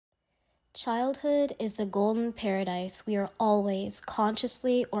Childhood is the golden paradise we are always,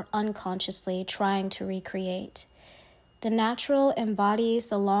 consciously or unconsciously, trying to recreate. The natural embodies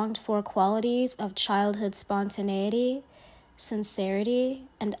the longed-for qualities of childhood spontaneity, sincerity,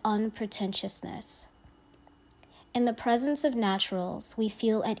 and unpretentiousness. In the presence of naturals, we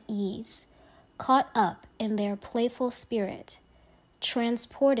feel at ease, caught up in their playful spirit,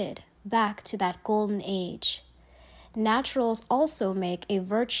 transported back to that golden age. Naturals also make a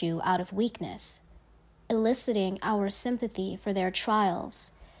virtue out of weakness, eliciting our sympathy for their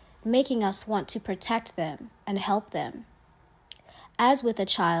trials, making us want to protect them and help them. As with a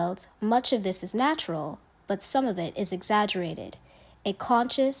child, much of this is natural, but some of it is exaggerated, a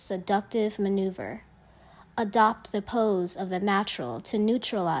conscious, seductive maneuver. Adopt the pose of the natural to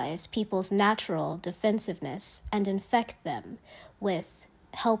neutralize people's natural defensiveness and infect them with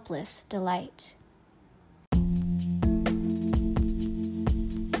helpless delight.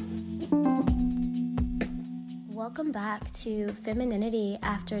 Welcome back to Femininity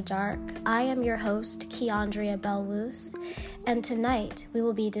After Dark. I am your host, Keandria Belwoos, and tonight we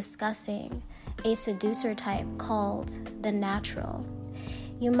will be discussing a seducer type called the natural.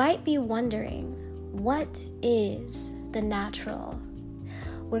 You might be wondering, what is the natural?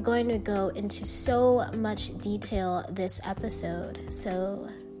 We're going to go into so much detail this episode, so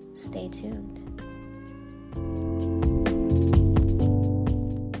stay tuned.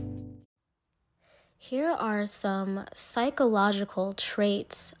 Here are some psychological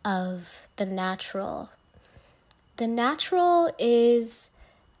traits of the natural. The natural is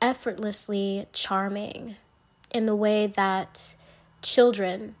effortlessly charming in the way that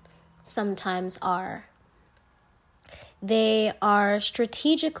children sometimes are. They are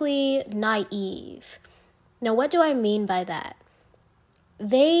strategically naive. Now, what do I mean by that?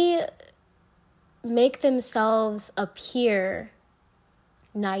 They make themselves appear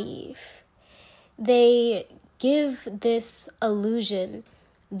naive. They give this illusion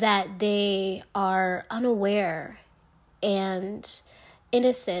that they are unaware and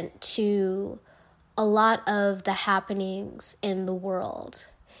innocent to a lot of the happenings in the world.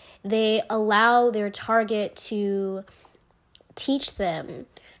 They allow their target to teach them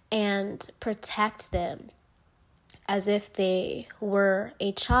and protect them as if they were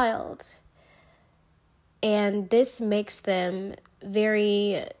a child. And this makes them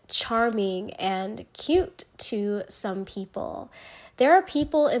very charming and cute to some people. There are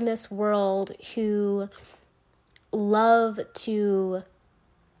people in this world who love to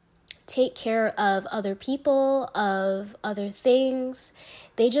take care of other people, of other things.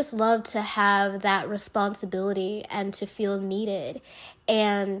 They just love to have that responsibility and to feel needed.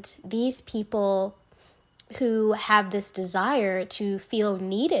 And these people who have this desire to feel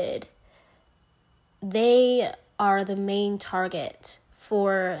needed, they are the main target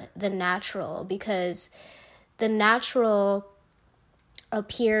for the natural, because the natural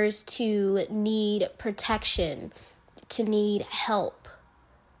appears to need protection, to need help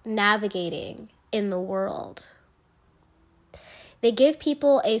navigating in the world. They give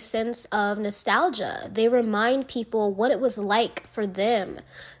people a sense of nostalgia. They remind people what it was like for them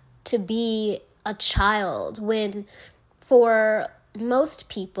to be a child, when for most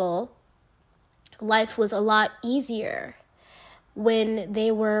people, life was a lot easier, when they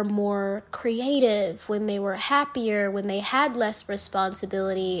were more creative, when they were happier, when they had less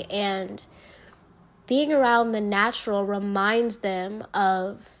responsibility. And being around the natural reminds them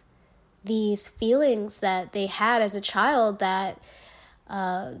of these feelings that they had as a child that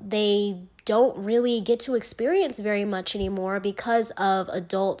they don't really get to experience very much anymore because of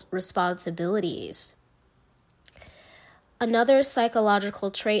adult responsibilities. Another psychological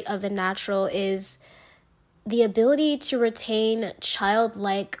trait of the natural is the ability to retain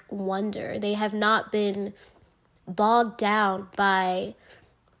childlike wonder. They have not been bogged down by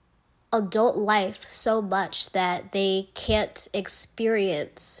adult life so much that they can't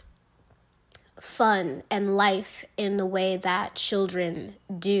experience fun and life in the way that children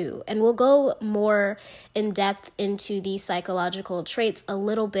do. And we'll go more in depth into these psychological traits a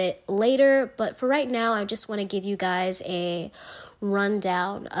little bit later, but for right now, I just want to give you guys a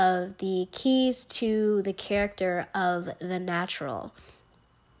rundown of the keys to the character of the natural.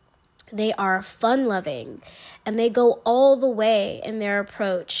 They are fun-loving, and they go all the way in their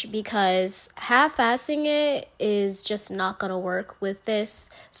approach, because half-assing it is just not going to work with this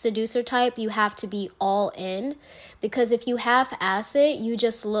seducer type. You have to be all in, because if you half-ass it, you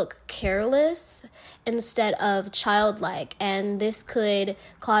just look careless instead of childlike, and this could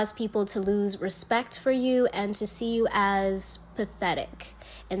cause people to lose respect for you and to see you as pathetic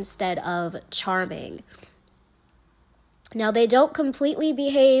instead of charming. Now, they don't completely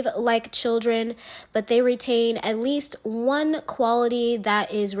behave like children, but they retain at least one quality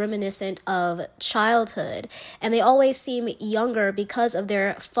that is reminiscent of childhood. And they always seem younger because of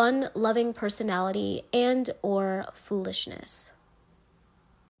their fun-loving personality and or foolishness.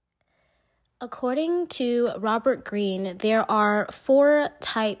 According to Robert Greene, there are 4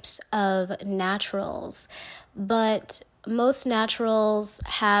 types of naturals, but most naturals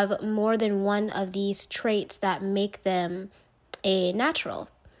have more than one of these traits that make them a natural.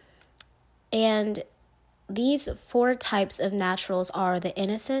 And these 4 types of naturals are the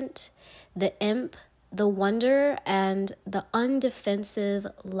innocent, the imp, the wonder, and the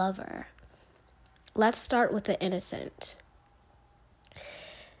undefensive lover. Let's start with the innocent.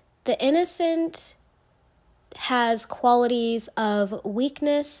 The innocent has qualities of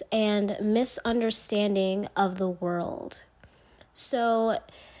weakness and misunderstanding of the world. So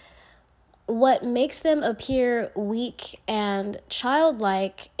what makes them appear weak and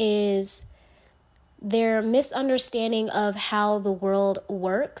childlike is their misunderstanding of how the world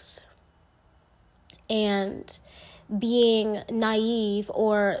works and being naive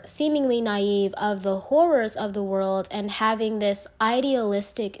or seemingly naive of the horrors of the world and having this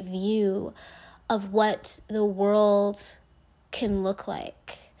idealistic view of what the world can look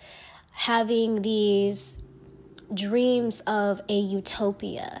like. Having these dreams of a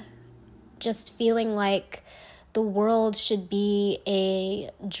utopia. Just feeling like the world should be a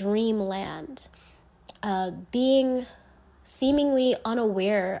dreamland. Being seemingly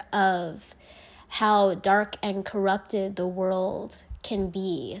unaware of how dark and corrupted the world can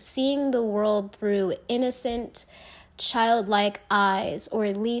be. Seeing the world through innocent, childlike eyes, or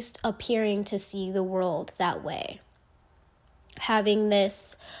at least appearing to see the world that way. Having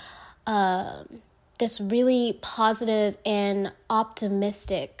this really positive and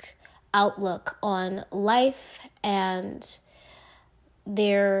optimistic outlook on life and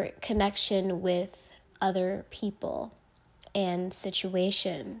their connection with other people and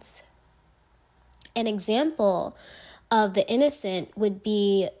situations. An example of the innocent would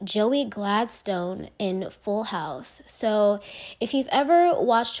be Joey Gladstone in Full House. So if you've ever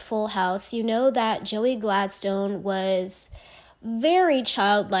watched Full House, you know that Joey Gladstone was very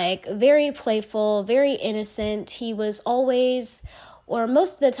childlike, very playful, very innocent. He was always, or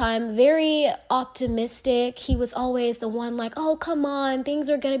most of the time, very optimistic. He was always the one like, oh, come on, things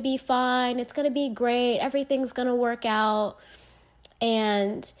are going to be fine. It's going to be great. Everything's going to work out.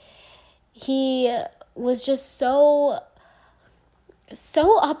 And he was just so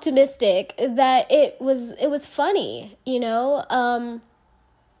optimistic that it was funny, you know?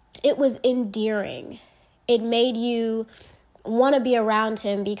 It was endearing. It made you want to be around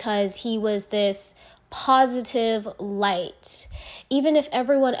him because he was this positive light. Even if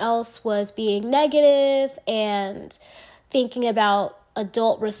everyone else was being negative and thinking about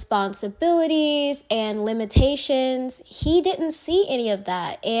adult responsibilities and limitations, he didn't see any of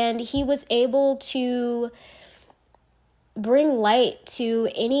that. And he was able to bring light to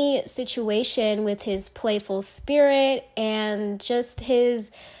any situation with his playful spirit and just his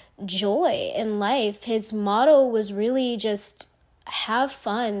joy in life. His motto was really just have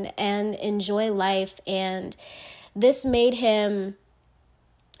fun and enjoy life. And this made him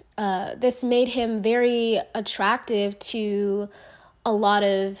very attractive to a lot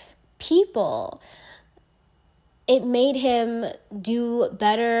of people. It made him do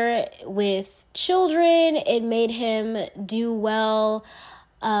better with children. It made him do well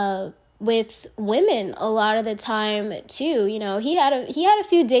with women a lot of the time too. You know, he had a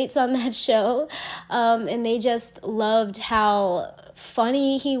few dates on that show, and they just loved how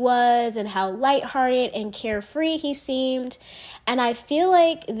funny he was and how lighthearted and carefree he seemed. And I feel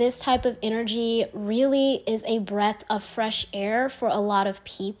like this type of energy really is a breath of fresh air for a lot of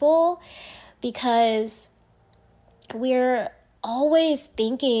people, because we're always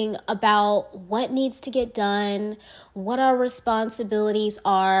thinking about what needs to get done, what our responsibilities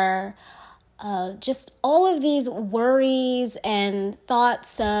are, just all of these worries and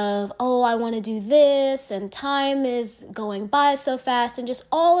thoughts of, oh, I want to do this, and time is going by so fast, and just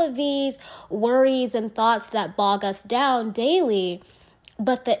all of these worries and thoughts that bog us down daily.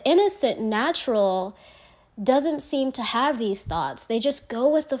 But the innocent natural doesn't seem to have these thoughts. They just go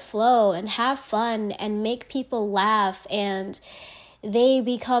with the flow and have fun and make people laugh, and they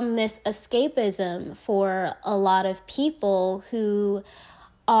become this escapism for a lot of people who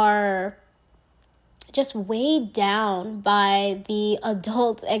are just weighed down by the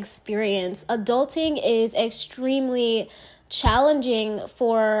adult experience. Adulting is extremely challenging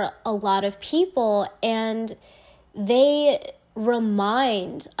for a lot of people, and they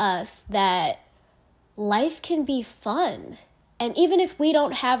remind us that life can be fun. And even if we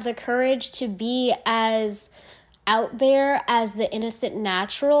don't have the courage to be as out there as the innocent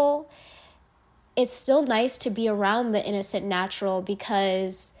natural, it's still nice to be around the innocent natural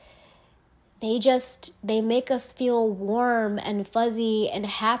because they make us feel warm and fuzzy and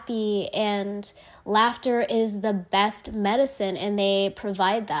happy, and laughter is the best medicine, and they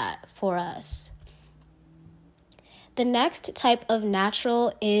provide that for us. The next type of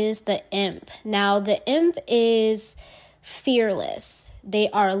natural is the imp. Now, the imp is fearless.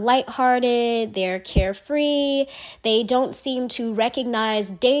 They are lighthearted, they're carefree, they don't seem to recognize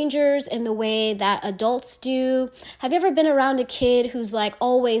dangers in the way that adults do. Have you ever been around a kid who's like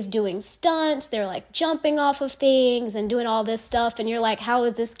always doing stunts? They're like jumping off of things and doing all this stuff, and you're like, how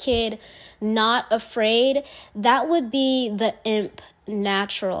is this kid not afraid? That would be the imp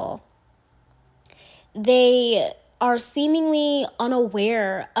natural. They are seemingly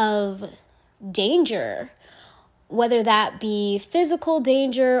unaware of danger, whether that be physical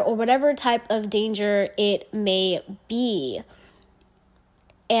danger or whatever type of danger it may be.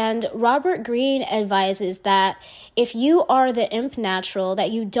 And Robert Greene advises that if you are the imp natural,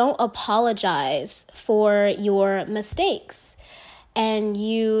 that you don't apologize for your mistakes, and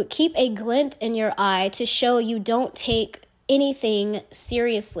you keep a glint in your eye to show you don't take anything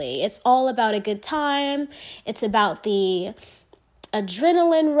seriously. It's all about a good time. It's about the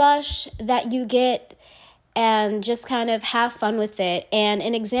adrenaline rush that you get, and just kind of have fun with it. And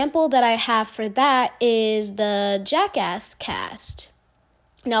an example that I have for that is the Jackass cast.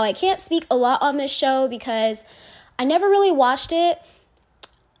 Now, I can't speak a lot on this show because I never really watched it.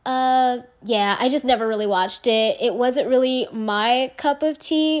 I just never really watched it. It wasn't really my cup of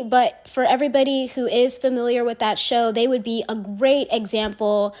tea, but for everybody who is familiar with that show, they would be a great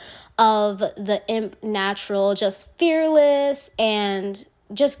example of the imp natural, just fearless and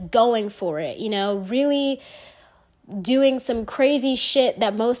just going for it, really doing some crazy shit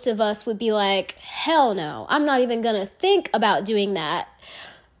that most of us would be like, hell no, I'm not even gonna think about doing that.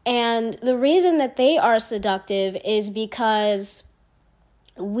 And the reason that they are seductive is because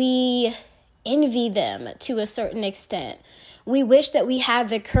we envy them to a certain extent. We wish that we had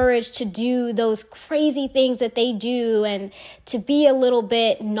the courage to do those crazy things that they do, and to be a little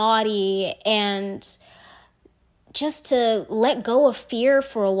bit naughty, and just to let go of fear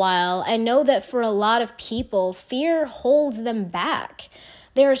for a while. I know that for a lot of people, fear holds them back.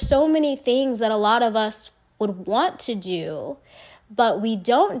 There are so many things that a lot of us would want to do, but we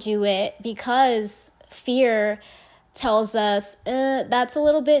don't do it because fear tells us, that's a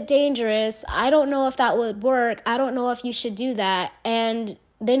little bit dangerous. I don't know if that would work. I don't know if you should do that. And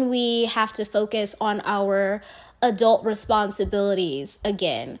then we have to focus on our adult responsibilities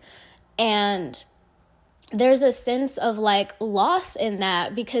again. And there's a sense of like loss in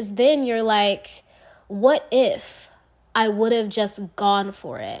that, because then you're like, what if I would have just gone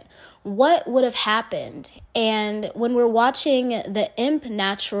for it? What would have happened? And when we're watching the imp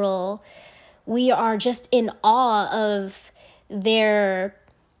natural, we are just in awe of their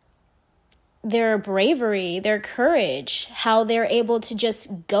bravery, their courage, how they're able to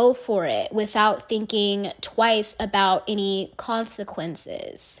just go for it without thinking twice about any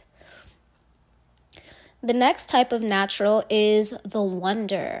consequences. The next type of natural is the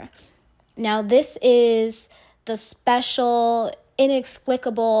wonder. Now, this is the special,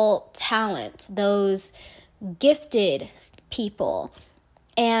 inexplicable talent, those gifted people.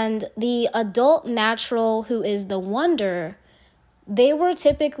 And the adult natural, who is the wonder, they were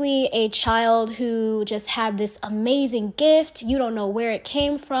typically a child who just had this amazing gift. You don't know where it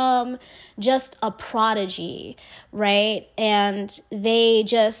came from, just a prodigy, right? And they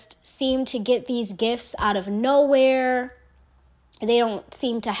just seem to get these gifts out of nowhere. They don't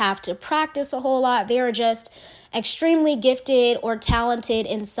seem to have to practice a whole lot. They are just extremely gifted or talented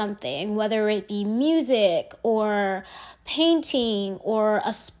in something, whether it be music or painting or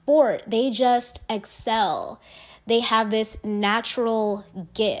a sport. They just excel. They have this natural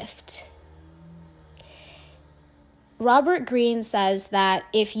gift. Robert Greene says that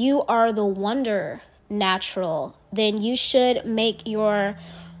if you are the wonder natural, then you should make your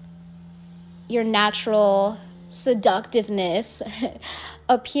natural seductiveness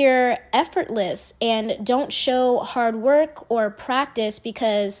appear effortless, and don't show hard work or practice,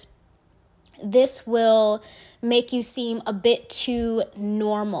 because this will make you seem a bit too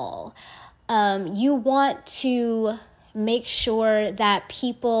normal. You want to make sure that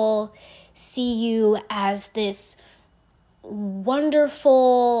people see you as this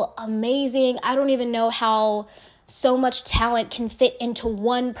wonderful, amazing, I don't even know how so much talent can fit into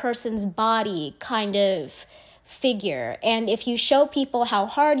one person's body kind of figure. And if you show people how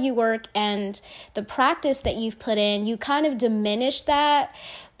hard you work and the practice that you've put in, you kind of diminish that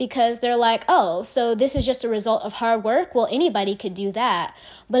because they're like, oh, so this is just a result of hard work? Well, anybody could do that.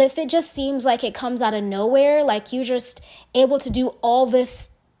 But if it just seems like it comes out of nowhere, like you're just able to do all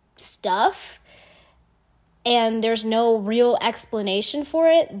this stuff and there's no real explanation for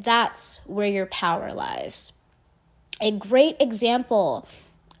it, that's where your power lies. A great example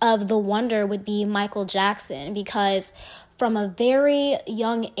of the wonder would be Michael Jackson, because from a very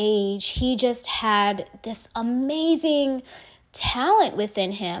young age, he just had this amazing talent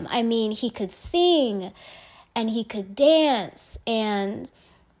within him. I mean, he could sing and he could dance, and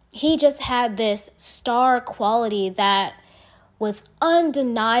he just had this star quality that was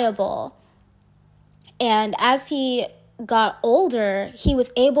undeniable. And as he got older, he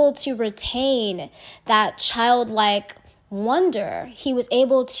was able to retain that childlike wonder. He was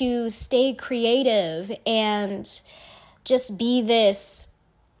able to stay creative and just be this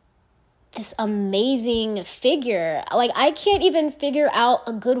amazing figure. Like, I can't even figure out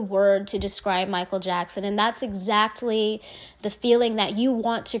a good word to describe Michael Jackson. And that's exactly the feeling that you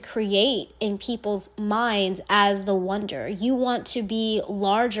want to create in people's minds as the wonder. You want to be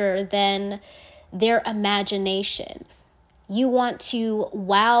larger than their imagination. You want to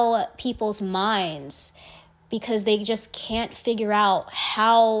wow people's minds because they just can't figure out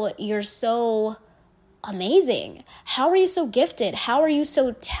how you're so amazing. How are you so gifted? How are you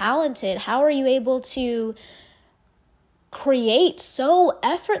so talented? How are you able to create so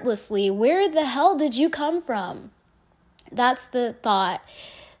effortlessly? Where the hell did you come from? That's the thought.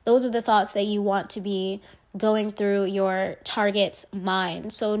 Those are the thoughts that you want to be going through your target's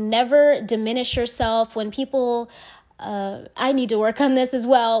mind. So never diminish yourself. When people, I need to work on this as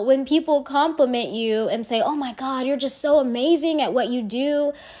well. When people compliment you and say, oh my God, you're just so amazing at what you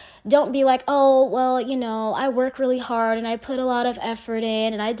do, don't be like, oh, well, I work really hard and I put a lot of effort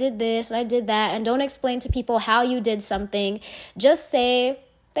in and I did this and I did that. And don't explain to people how you did something. Just say,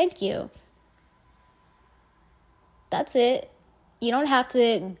 thank you. That's it. You don't have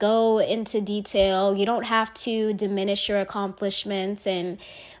to go into detail. You don't have to diminish your accomplishments and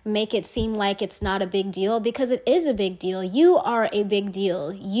make it seem like it's not a big deal, because it is a big deal. You are a big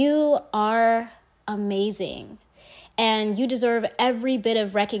deal. You are amazing. And you deserve every bit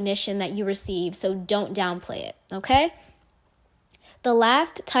of recognition that you receive, so don't downplay it, okay? The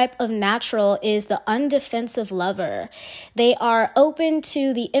last type of natural is the undefensive lover. They are open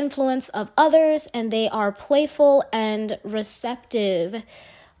to the influence of others, and they are playful and receptive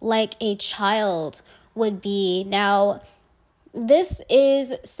like a child would be. Now, this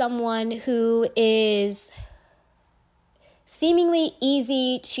is someone who is seemingly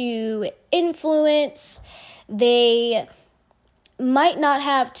easy to influence. They might not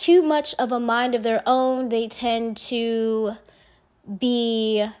have too much of a mind of their own. They tend to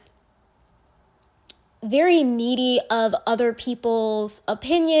be very needy of other people's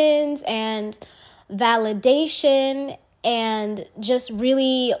opinions and validation, and just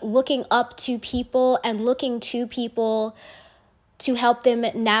really looking up to people and looking to people to help them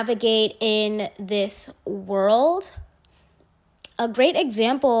navigate in this world. A great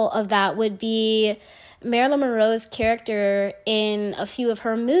example of that would be Marilyn Monroe's character in a few of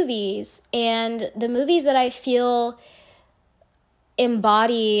her movies. And the movies that I feel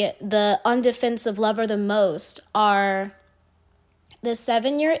embody the undefensive lover the most are The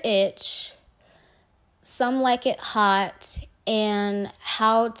 7-Year Itch, Some Like It Hot, and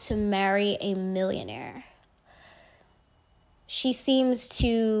How to Marry a Millionaire. She seems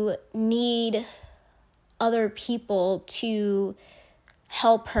to need other people to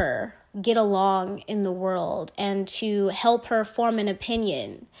help her get along in the world and to help her form an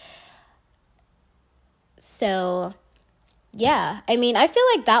opinion. So, yeah, I mean, I feel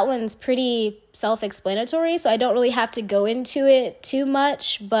like that one's pretty self-explanatory, so I don't really have to go into it too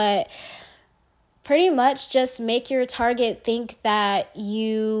much, but pretty much just make your target think that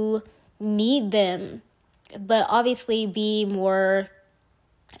you need them, but obviously be more,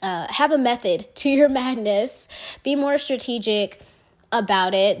 have a method to your madness, be more strategic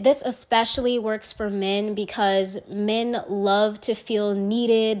about it. This especially works for men because men love to feel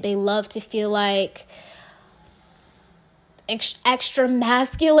needed. They love to feel like extra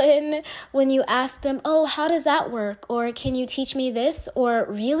masculine when you ask them, oh, how does that work? Or can you teach me this? Or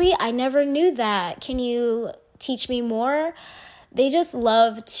really, I never knew that. Can you teach me more? They just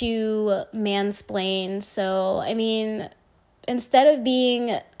love to mansplain. So, I mean, instead of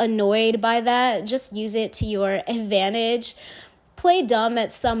being annoyed by that, just use it to your advantage. Play dumb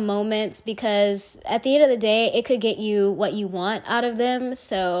at some moments, because at the end of the day, it could get you what you want out of them.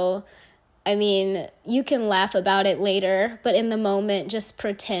 So I mean, you can laugh about it later, but in the moment, just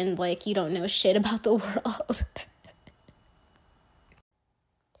pretend like you don't know shit about the world.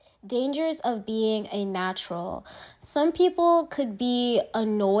 Dangers of being a natural. Some people could be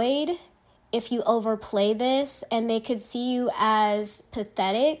annoyed if you overplay this, and they could see you as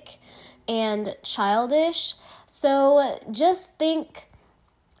pathetic and childish. So just think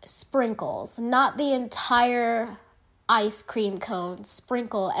sprinkles, not the entire ice cream cone.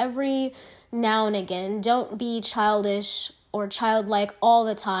 Sprinkle every now and again. Don't be childish or childlike all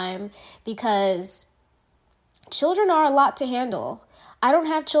the time, because children are a lot to handle. I don't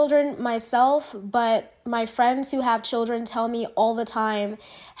have children myself, but my friends who have children tell me all the time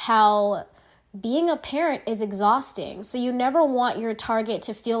how being a parent is exhausting. So you never want your target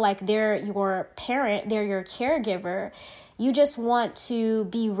to feel like they're your parent, they're your caregiver. You just want to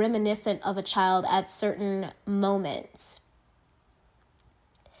be reminiscent of a child at certain moments.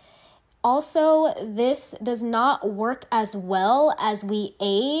 Also, this does not work as well as we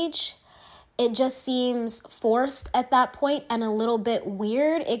age. It just seems forced at that point and a little bit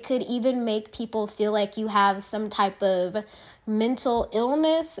weird. It could even make people feel like you have some type of mental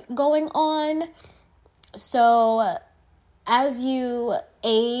illness going on. So as you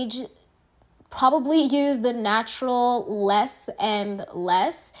age, probably use the natural less and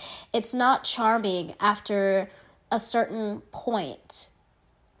less. It's not charming after a certain point.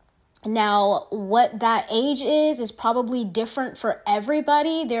 Now, what that age is probably different for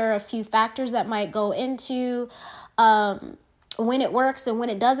everybody. There are a few factors that might go into when it works and when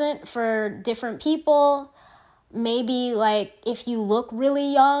it doesn't for different people. Maybe like if you look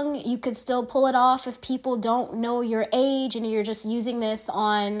really young, you could still pull it off if people don't know your age and you're just using this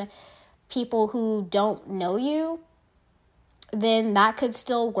on people who don't know you, then that could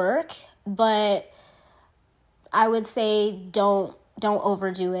still work. But I would say don't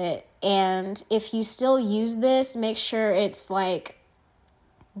overdo it. And if you still use this, make sure it's like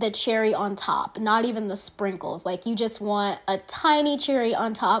the cherry on top, not even the sprinkles. Like you just want a tiny cherry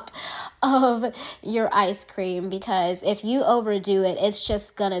on top of your ice cream, because if you overdo it,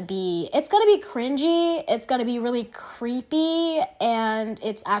 it's gonna be cringy, it's gonna be really creepy, and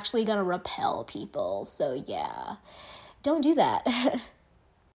it's actually gonna repel people. So yeah, don't do that.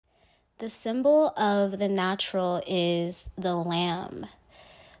 The symbol of the natural is the lamb.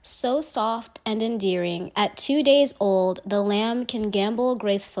 So soft and endearing, at 2 days old, the lamb can gambol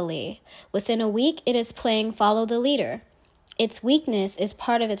gracefully. Within a week, it is playing follow the leader. Its weakness is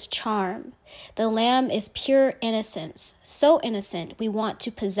part of its charm. The lamb is pure innocence, so innocent we want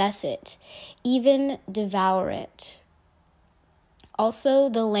to possess it, even devour it. Also,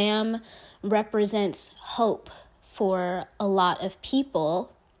 the lamb represents hope for a lot of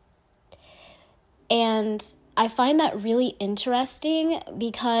people. And I find that really interesting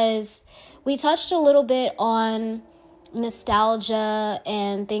because we touched a little bit on nostalgia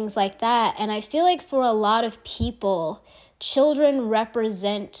and things like that. And I feel like for a lot of people, children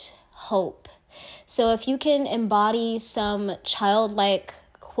represent hope. So if you can embody some childlike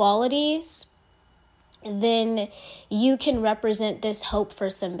qualities, then you can represent this hope for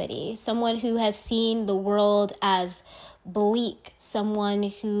somebody. Someone who has seen the world as bleak, someone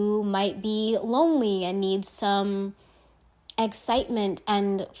who might be lonely and needs some excitement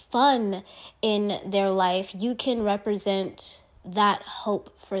and fun in their life. You can represent that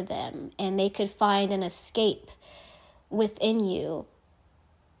hope for them, and they could find an escape within you.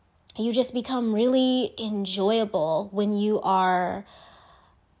 You just become really enjoyable when you are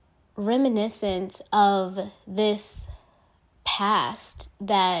reminiscent of this past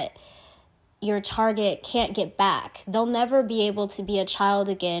that your target can't get back. They'll never be able to be a child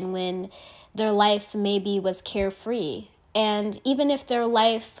again when their life maybe was carefree. And even if their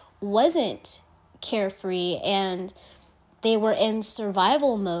life wasn't carefree and they were in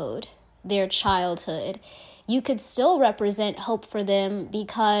survival mode, their childhood, you could still represent hope for them,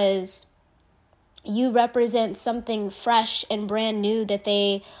 because you represent something fresh and brand new that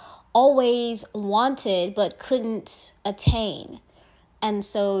they always wanted but couldn't attain. And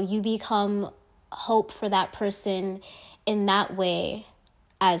so you become hope for that person in that way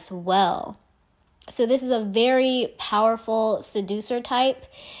as well. So this is a very powerful seducer type.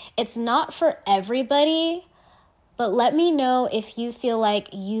 It's not for everybody, but let me know if you feel like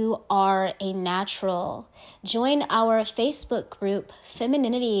you are a natural. Join our Facebook group,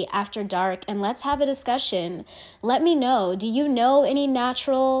 Femininity After Dark, and let's have a discussion. Let me know, do you know any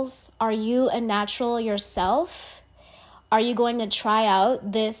naturals? Are you a natural yourself? Are you going to try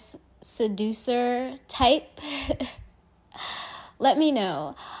out this seducer type? Let me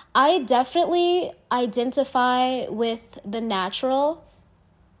know. I definitely identify with the natural.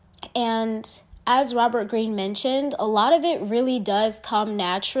 And as Robert Greene mentioned, a lot of it really does come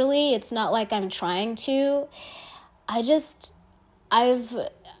naturally. It's not like I'm trying to.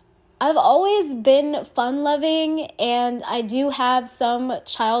 I've always been fun-loving, and I do have some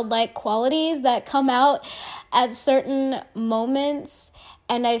childlike qualities that come out at certain moments,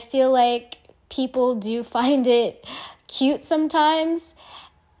 and I feel like people do find it cute sometimes.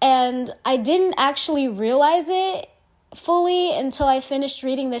 And I didn't actually realize it fully until I finished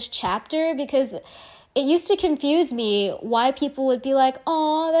reading this chapter, because it used to confuse me why people would be like,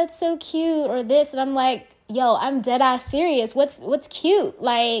 "Oh, that's so cute," or this, and I'm like, yo, I'm dead ass serious. What's cute?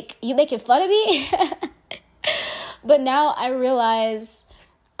 Like, you making fun of me? But now I realize,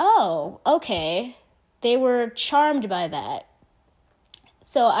 oh, okay. They were charmed by that.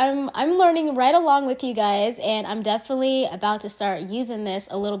 So I'm learning right along with you guys, and I'm definitely about to start using this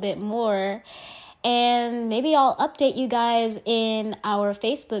a little bit more. And maybe I'll update you guys in our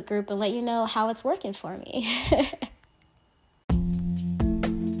Facebook group and let you know how it's working for me.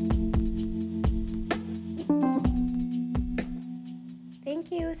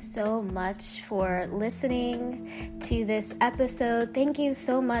 Thank you so much for listening to this episode. Thank you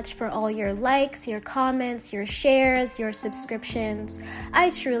so much for all your likes, your comments, your shares, your subscriptions. I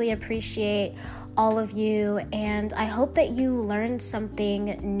truly appreciate all of you, and I hope that you learned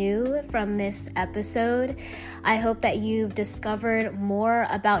something new from this episode. I hope that you've discovered more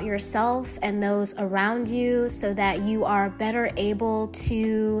about yourself and those around you so that you are better able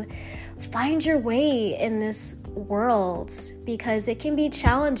to find your way in this world, because it can be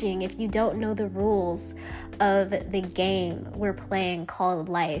challenging if you don't know the rules of the game we're playing called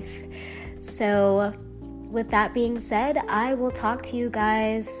life. So with that being said, I will talk to you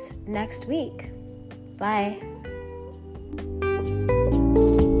guys next week. Bye.